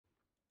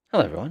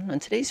Hello everyone, in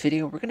today's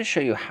video we're going to show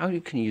you how you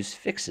can use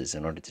fixes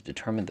in order to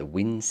determine the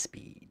wind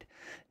speed.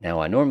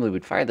 Now I normally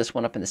would fire this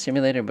one up in the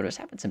simulator, but I was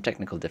having some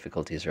technical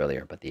difficulties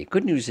earlier, but the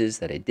good news is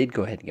that I did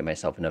go ahead and get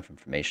myself enough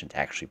information to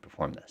actually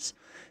perform this.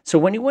 So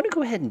when you want to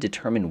go ahead and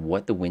determine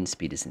what the wind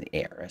speed is in the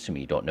air,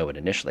 assuming you don't know it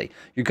initially,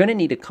 you're going to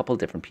need a couple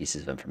different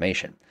pieces of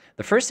information.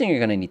 The first thing you're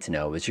going to need to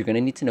know is you're going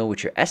to need to know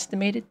what your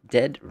estimated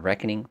dead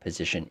reckoning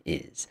position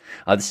is.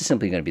 This is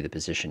simply going to be the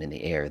position in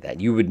the air that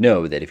you would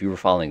know that if you were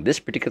following this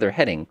particular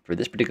heading for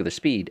this particular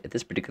speed at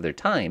this particular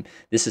time,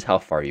 this is how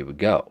far you would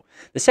go.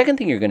 The second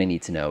thing you're going to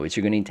need to know is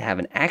you're going to need to have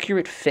an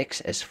accurate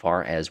fix as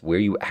far as where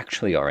you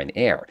actually are in the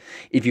air.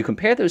 If you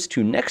compare those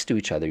two next to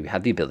each other, you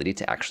have the ability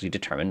to actually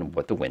determine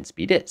what the wind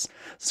speed is.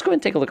 Let's go ahead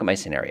and take a look at my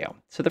scenario.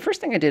 So the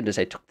first thing I did is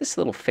I took this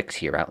little fix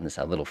here out in this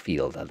little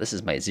field. This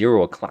is my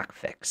 0 o'clock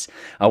fix.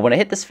 When I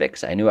hit this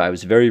fix, I knew I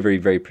was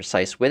very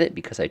precise with it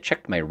because I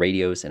checked my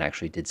radios and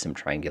actually did some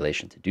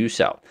triangulation to do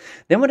so.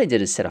 Then what I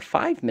did is set a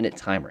 5-minute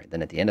timer.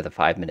 Then at the end of the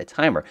 5-minute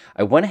timer,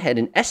 I went ahead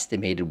and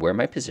estimated where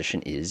my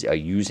position is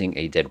using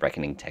a dead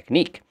reckoning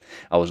technique.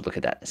 I'll look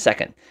at that in a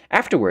second.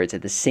 Afterwards,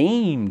 at the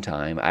same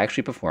time, I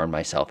actually performed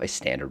myself a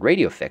standard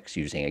radio fix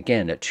using,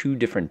 again, 2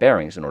 different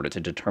bearings in order to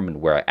determine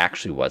where I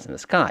actually was in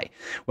the sky.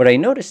 What I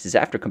noticed is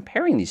after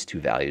comparing these two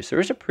values, there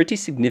is a pretty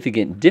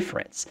significant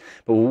difference.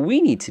 But what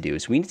we need to do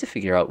is we need to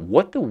figure out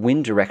what the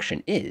wind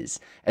direction is,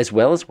 as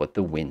well as what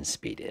the wind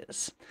speed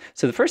is.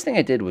 So the first thing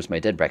I did was my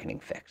dead reckoning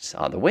fix.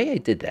 The way I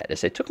did that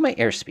is I took my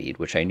airspeed,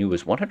 which I knew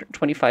was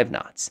 125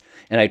 knots,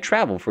 and I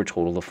traveled for a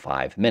total of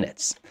 5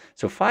 minutes.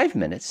 So 5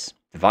 minutes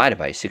divided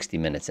by 60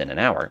 minutes in an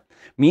hour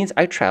means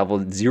I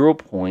traveled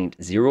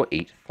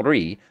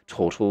 0.083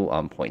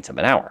 total points of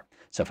an hour.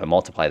 So if I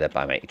multiply that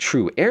by my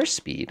true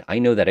airspeed, I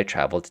know that I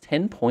traveled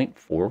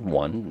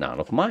 10.41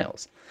 nautical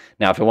miles.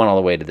 Now, if I went all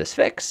the way to this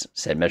fix,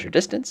 said measure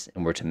distance,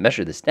 and were to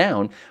measure this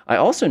down, I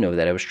also know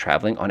that I was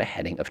traveling on a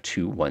heading of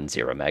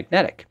 210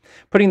 magnetic.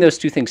 Putting those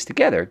two things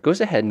together goes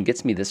ahead and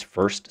gets me this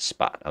first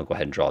spot. I'll go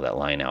ahead and draw that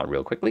line out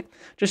real quickly,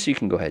 just so you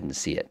can go ahead and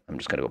see it. I'm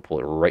just going to go pull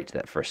it right to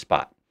that first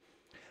spot.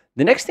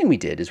 The next thing we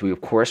did is we,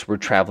 of course, were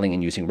traveling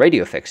and using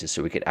radio fixes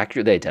so we could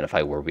accurately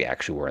identify where we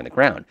actually were in the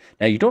ground.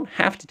 Now, you don't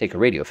have to take a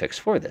radio fix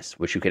for this.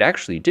 What you could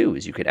actually do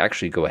is you could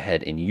actually go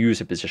ahead and use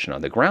a position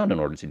on the ground in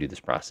order to do this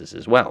process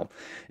as well.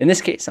 In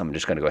this case, I'm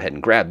just going to go ahead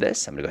and grab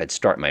this. I'm going to go ahead and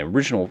start my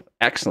original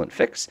excellent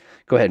fix,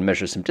 go ahead and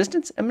measure some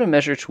distance. I'm going to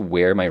measure to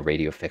where my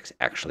radio fix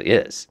actually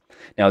is.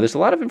 Now, there's a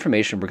lot of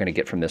information we're going to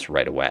get from this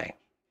right away.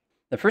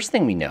 The first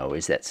thing we know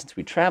is that since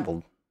we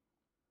traveled,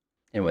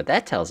 and what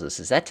that tells us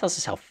is that tells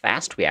us how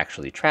fast we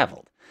actually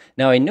traveled.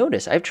 Now I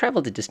notice I've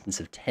traveled a distance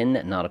of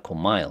 10 nautical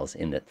miles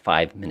in that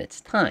 5 minutes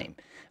time.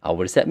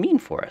 What does that mean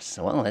for us?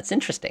 Well, that's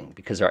interesting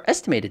because our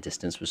estimated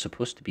distance was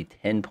supposed to be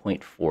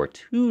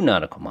 10.42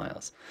 nautical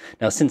miles.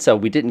 Now, since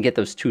we didn't get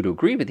those two to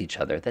agree with each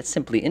other, that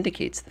simply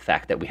indicates the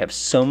fact that we have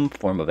some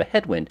form of a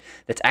headwind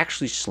that's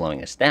actually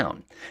slowing us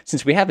down.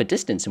 Since we have a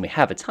distance and we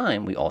have a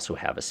time, we also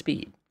have a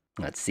speed.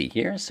 Let's see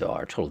here. So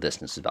our total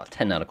distance is about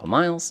 10 nautical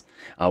miles.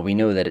 We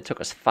know that it took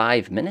us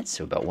 5 minutes,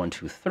 so about 1,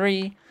 2,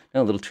 3.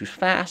 A little too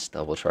fast.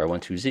 We'll try 1,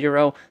 2,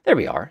 0. There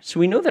we are. So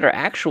we know that our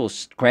actual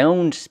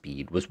ground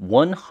speed was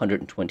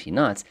 120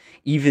 knots,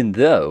 even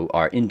though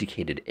our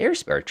indicated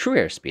airspeed, or true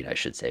airspeed, I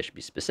should say, I should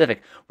be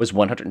specific, was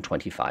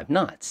 125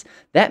 knots.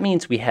 That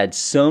means we had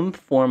some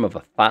form of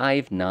a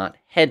 5-knot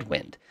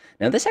headwind.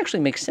 Now, this actually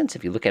makes sense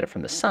if you look at it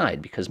from the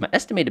side, because my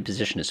estimated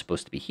position is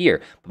supposed to be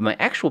here, but my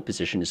actual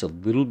position is a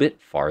little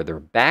bit farther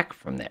back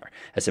from there.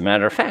 As a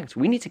matter of fact,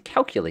 we need to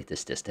calculate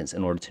this distance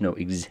in order to know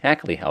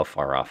exactly how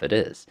far off it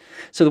is.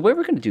 So the way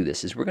we're going to do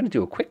this is we're going to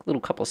do a quick little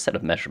couple set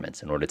of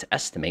measurements in order to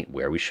estimate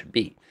where we should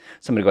be.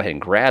 So I'm going to go ahead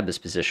and grab this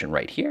position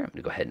right here. I'm going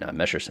to go ahead and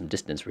measure some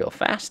distance real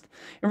fast.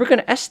 And we're going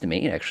to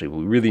estimate, actually,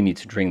 we really need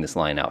to drain this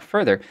line out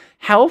further,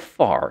 how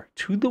far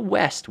to the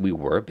west we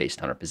were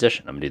based on our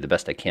position. I'm going to do the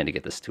best I can to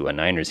get this to a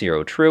 9 or 0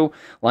 true,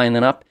 line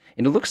that up,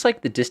 and it looks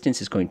like the distance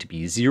is going to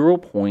be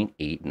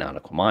 0.8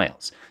 nautical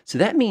miles. So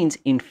that means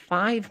in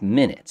 5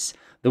 minutes,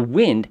 the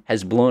wind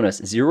has blown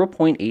us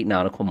 0.8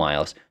 nautical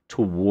miles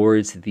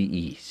towards the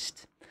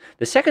east.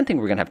 The second thing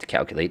we're going to have to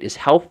calculate is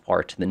how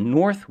far to the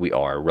north we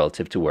are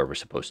relative to where we're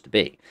supposed to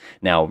be.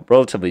 Now,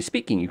 relatively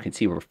speaking, you can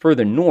see we're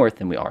further north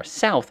than we are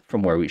south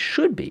from where we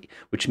should be,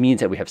 which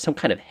means that we have some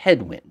kind of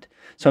headwind.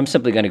 So I'm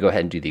simply going to go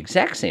ahead and do the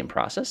exact same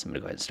process. I'm going to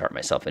go ahead and start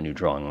myself a new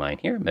drawing line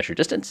here, measure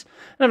distance,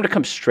 and I'm going to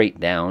come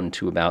straight down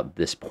to about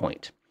this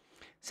point.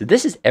 So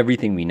this is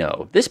everything we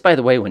know. This, by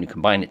the way, when you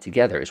combine it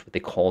together, is what they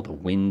call the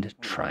wind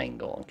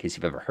triangle, in case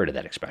you've ever heard of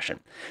that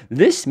expression.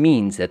 This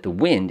means that the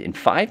wind in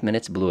 5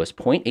 minutes blew us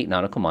 0.8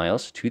 nautical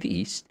miles to the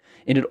east,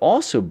 and it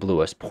also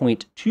blew us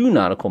 0.2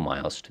 nautical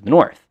miles to the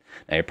north.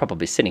 Now, you're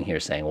probably sitting here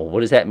saying, well,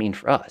 what does that mean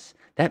for us?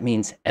 That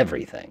means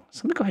everything.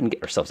 So let me go ahead and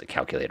get ourselves a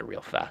calculator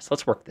real fast.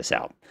 Let's work this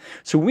out.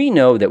 So we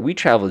know that we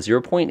traveled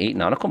 0.8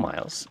 nautical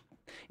miles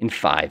in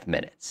 5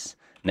 minutes.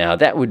 Now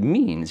that would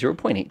mean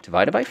 0.8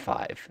 divided by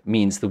 5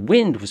 means the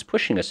wind was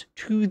pushing us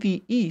to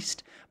the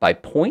east by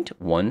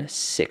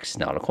 0.16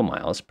 nautical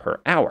miles per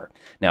hour.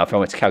 Now, if I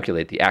want to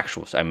calculate the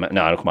actual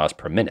nautical miles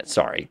per minute,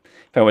 sorry.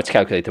 If I want to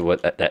calculate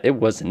that it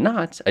was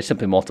not, I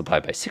simply multiply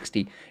by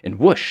 60, and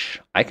whoosh,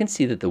 I can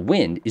see that the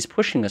wind is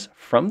pushing us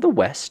from the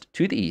west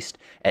to the east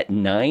at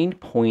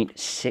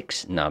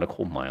 9.6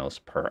 nautical miles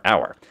per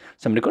hour.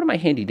 So I'm going to go to my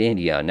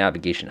handy-dandy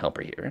navigation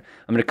helper here.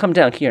 I'm going to come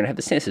down here and have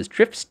this say it says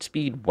drift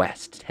speed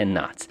west, 10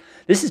 knots.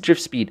 This is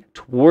drift speed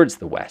towards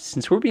the west.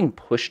 Since we're being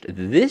pushed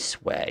this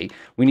way,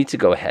 we need to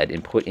go ahead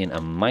and put in a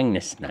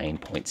minus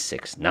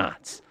 9.6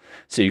 knots.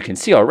 So you can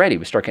see already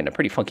we start getting a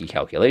pretty funky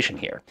calculation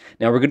here.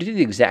 Now we're going to do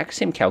the exact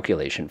same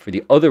calculation for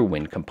the other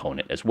wind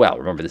component as well.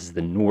 Remember, this is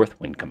the north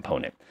wind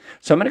component.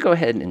 So I'm going to go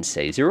ahead and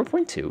say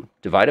 0.2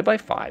 divided by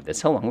 5,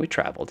 that's how long we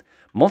traveled,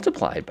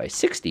 multiplied by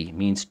 60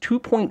 means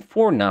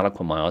 2.4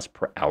 nautical miles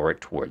per hour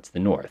towards the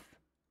north.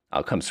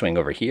 I'll come swing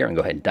over here and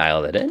go ahead and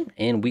dial that in,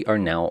 and we are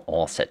now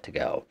all set to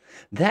go.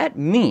 That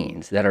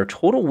means that our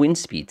total wind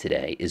speed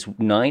today is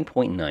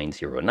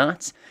 9.90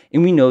 knots,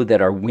 and we know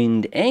that our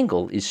wind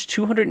angle is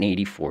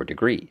 284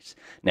 degrees.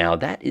 Now,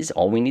 that is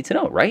all we need to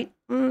know, right?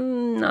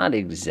 Not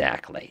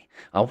exactly.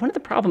 One of the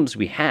problems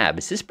we have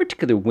is this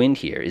particular wind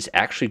here is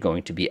actually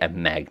going to be a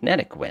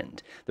magnetic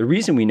wind. The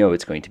reason we know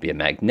it's going to be a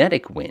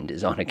magnetic wind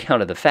is on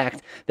account of the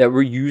fact that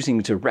we're using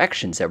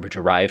directions that were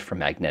derived from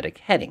magnetic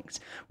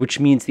headings, which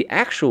means the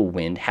actual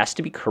wind has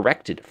to be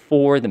corrected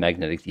for the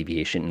magnetic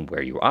deviation and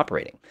where you're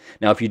operating.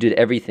 Now, if you did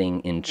everything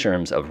in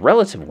terms of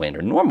relative wind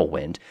or normal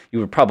wind, you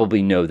would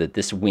probably know that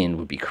this wind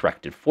would be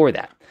corrected for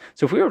that.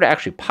 So if we were to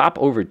actually pop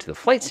over to the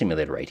flight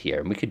simulator right here,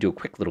 and we could do a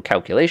quick little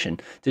calculation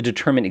to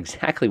determine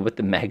exactly what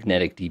the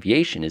magnetic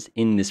deviation is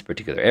in this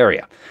particular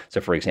area.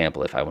 So for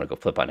example, if I want to go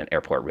flip on an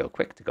airport real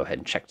quick to go ahead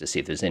and check to see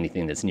if there's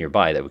anything that's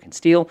nearby that we can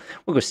steal,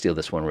 we'll go steal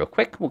this one real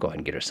quick. We'll go ahead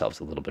and get ourselves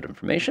a little bit of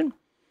information.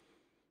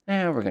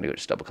 Now we're going to go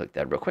just double click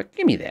that real quick.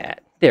 Give me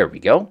that. There we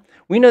go.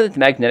 We know that the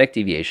magnetic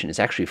deviation is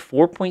actually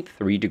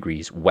 4.3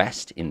 degrees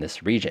west in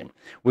this region,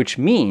 which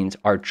means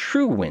our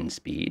true wind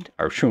speed,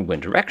 our true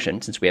wind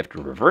direction, since we have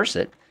to reverse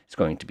it, is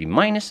going to be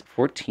minus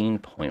 14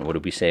 point, what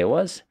did we say it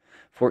was?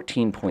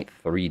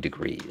 14.3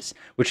 degrees,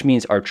 which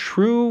means our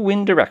true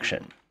wind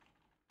direction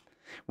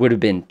would have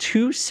been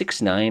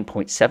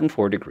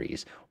 269.74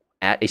 degrees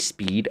at a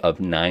speed of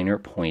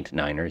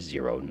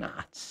 9.90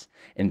 knots.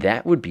 And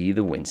that would be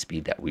the wind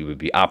speed that we would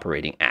be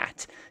operating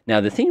at. Now,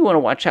 the thing you want to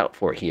watch out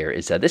for here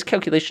is that this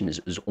calculation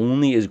is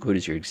only as good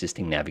as your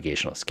existing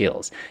navigational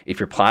skills. If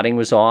your plotting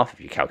was off,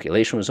 if your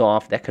calculation was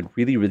off, that could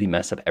really, really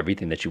mess up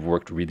everything that you've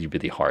worked really,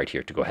 really hard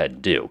here to go ahead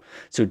and do.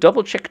 So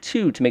double check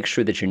too to make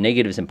sure that your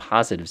negatives and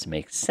positives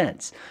make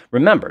sense.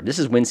 Remember, this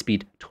is wind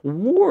speed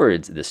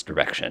towards this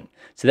direction.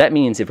 So that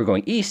means if we're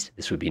going east,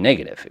 this would be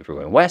negative. If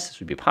we're going west, this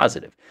would be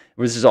positive.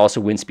 This is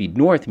also wind speed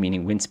north,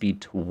 meaning wind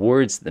speed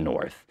towards the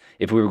north.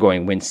 If we were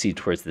going wind speed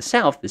towards the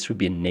south, this would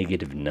be a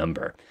negative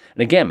number.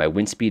 And again, my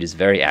wind speed is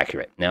very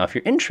accurate. Now, if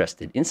you're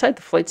interested, inside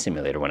the flight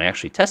simulator, when I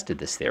actually tested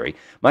this theory,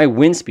 my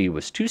wind speed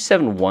was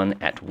 271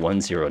 at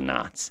 10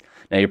 knots.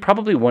 Now, you're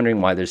probably wondering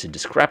why there's a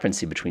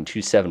discrepancy between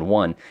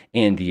 271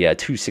 and the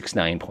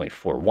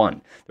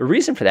 269.41. The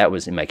reason for that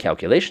was in my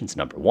calculations,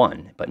 number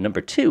one. But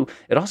number two,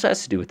 it also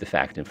has to do with the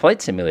fact in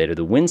Flight Simulator,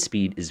 the wind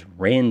speed is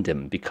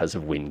random because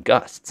of wind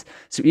gusts.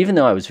 So even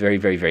though I was very,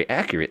 very, very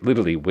accurate,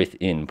 literally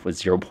within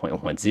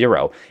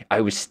 0.10,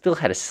 I still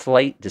had a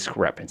slight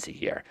discrepancy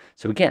here.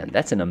 So again,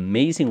 that's an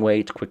amazing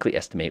way to quickly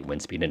estimate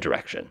wind speed and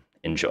direction.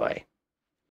 Enjoy.